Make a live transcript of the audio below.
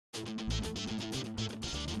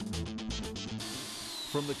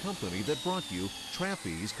From the company that brought you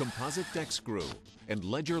Trapeze composite deck screw and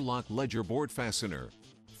Ledger Lock ledger board fastener,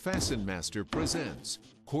 FastenMaster presents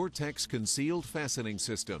Cortex Concealed Fastening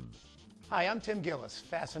System. Hi, I'm Tim Gillis,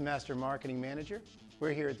 FastenMaster Marketing Manager.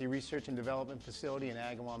 We're here at the Research and Development Facility in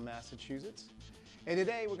Agawam, Massachusetts. And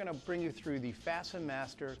today we're going to bring you through the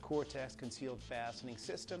FastenMaster Cortex Concealed Fastening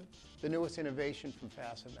System, the newest innovation from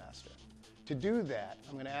FastenMaster. To do that,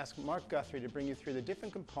 I'm going to ask Mark Guthrie to bring you through the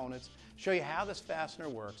different components, show you how this fastener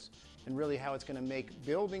works, and really how it's going to make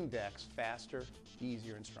building decks faster,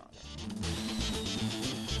 easier, and stronger.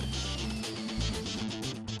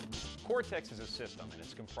 Cortex is a system, and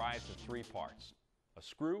it's comprised of three parts: a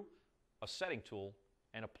screw, a setting tool,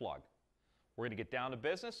 and a plug. We're going to get down to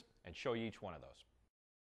business and show you each one of those.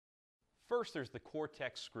 First, there's the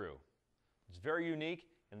Cortex screw. It's very unique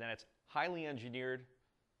in that it's highly engineered,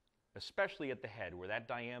 especially at the head where that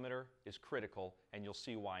diameter is critical, and you'll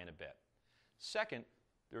see why in a bit. Second,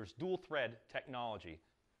 there's dual thread technology.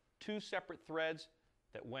 Two separate threads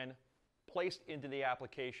that when placed into the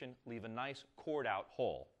application leave a nice cored out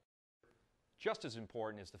hole. Just as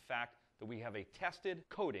important is the fact that we have a tested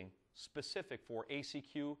coating specific for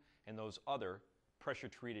ACQ and those other pressure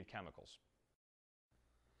treated chemicals.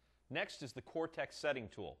 Next is the Cortex setting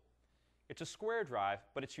tool. It's a square drive,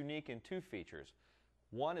 but it's unique in two features.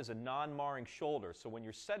 One is a non-marring shoulder, so when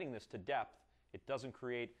you're setting this to depth, it doesn't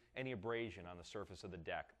create any abrasion on the surface of the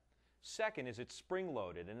deck. Second is it's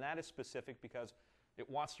spring-loaded, and that is specific because it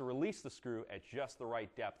wants to release the screw at just the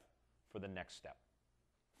right depth for the next step.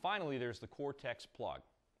 Finally, there's the Cortex plug.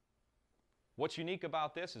 What's unique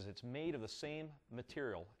about this is it's made of the same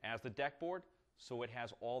material as the deck board, so it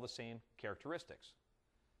has all the same characteristics.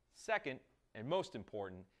 Second, and most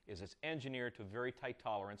important, is it's engineered to a very tight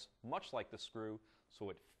tolerance, much like the screw, so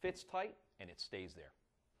it fits tight and it stays there.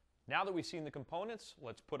 Now that we've seen the components,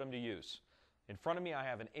 let's put them to use. In front of me I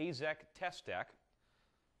have an AZEK test deck.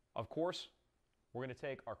 Of course, we're going to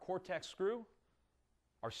take our Cortex screw.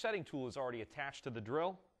 Our setting tool is already attached to the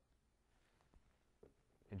drill.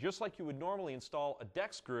 And just like you would normally install a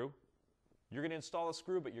deck screw, you're going to install a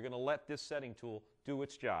screw, but you're going to let this setting tool do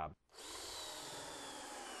its job.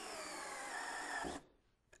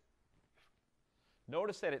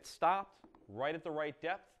 Notice that it stopped right at the right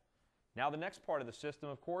depth. Now the next part of the system,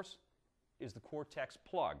 of course, is the Cortex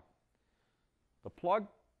plug. The plug,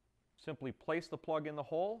 simply place the plug in the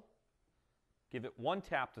hole, give it one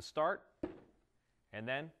tap to start, and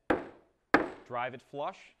then drive it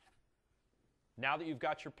flush. Now that you've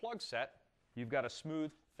got your plug set, you've got a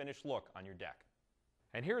smooth, finished look on your deck.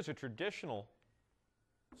 And here's a traditional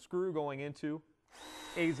screw going into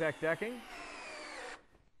AZEK decking.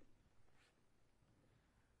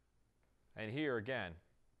 And here again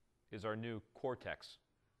is our new Cortex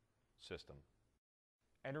system.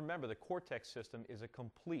 And remember, the Cortex system is a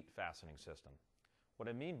complete fastening system. What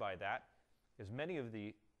I mean by that is many of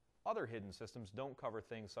the other hidden systems don't cover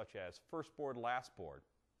things such as first board, last board,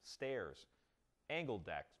 stairs, angle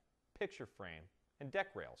decks, picture frame, and deck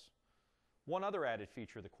rails. One other added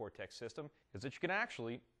feature of the Cortex system is that you can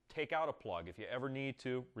actually take out a plug if you ever need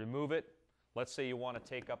to remove it. Let's say you want to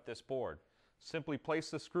take up this board. Simply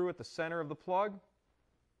place the screw at the center of the plug,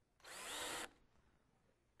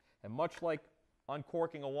 and much like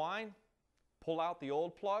uncorking a wine, pull out the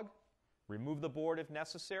old plug, remove the board if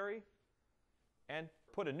necessary, and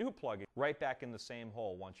put a new plug right back in the same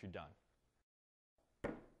hole once you're done.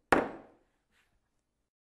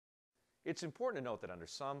 It's important to note that under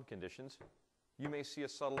some conditions, you may see a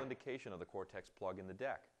subtle indication of the Cortex plug in the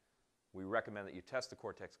deck. We recommend that you test the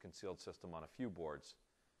Cortex concealed system on a few boards,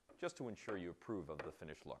 just to ensure you approve of the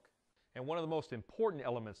finished look. And one of the most important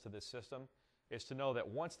elements to this system is to know that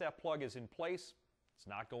once that plug is in place, it's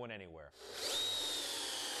not going anywhere.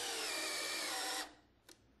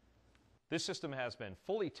 This system has been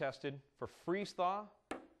fully tested for freeze thaw,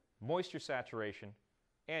 moisture saturation,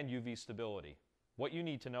 and UV stability. What you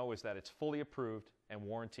need to know is that it's fully approved and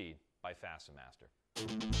warranted by FastenMaster.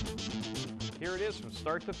 Here it is from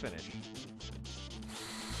start to finish.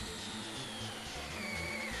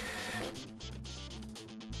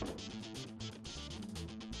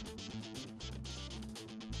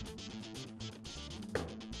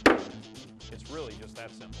 It's really just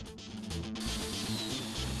that simple.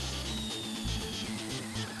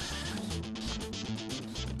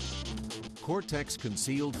 Cortex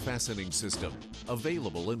Concealed Fastening System,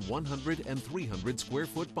 available in 100 and 300 square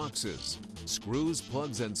foot boxes. Screws,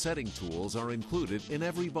 plugs, and setting tools are included in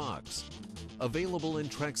every box. Available in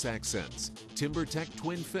Trex Accents, TimberTech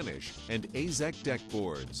Twin Finish, and AZEK deck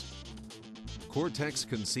boards. Cortex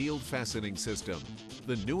Concealed Fastening System,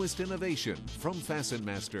 the newest innovation from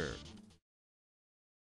FastenMaster.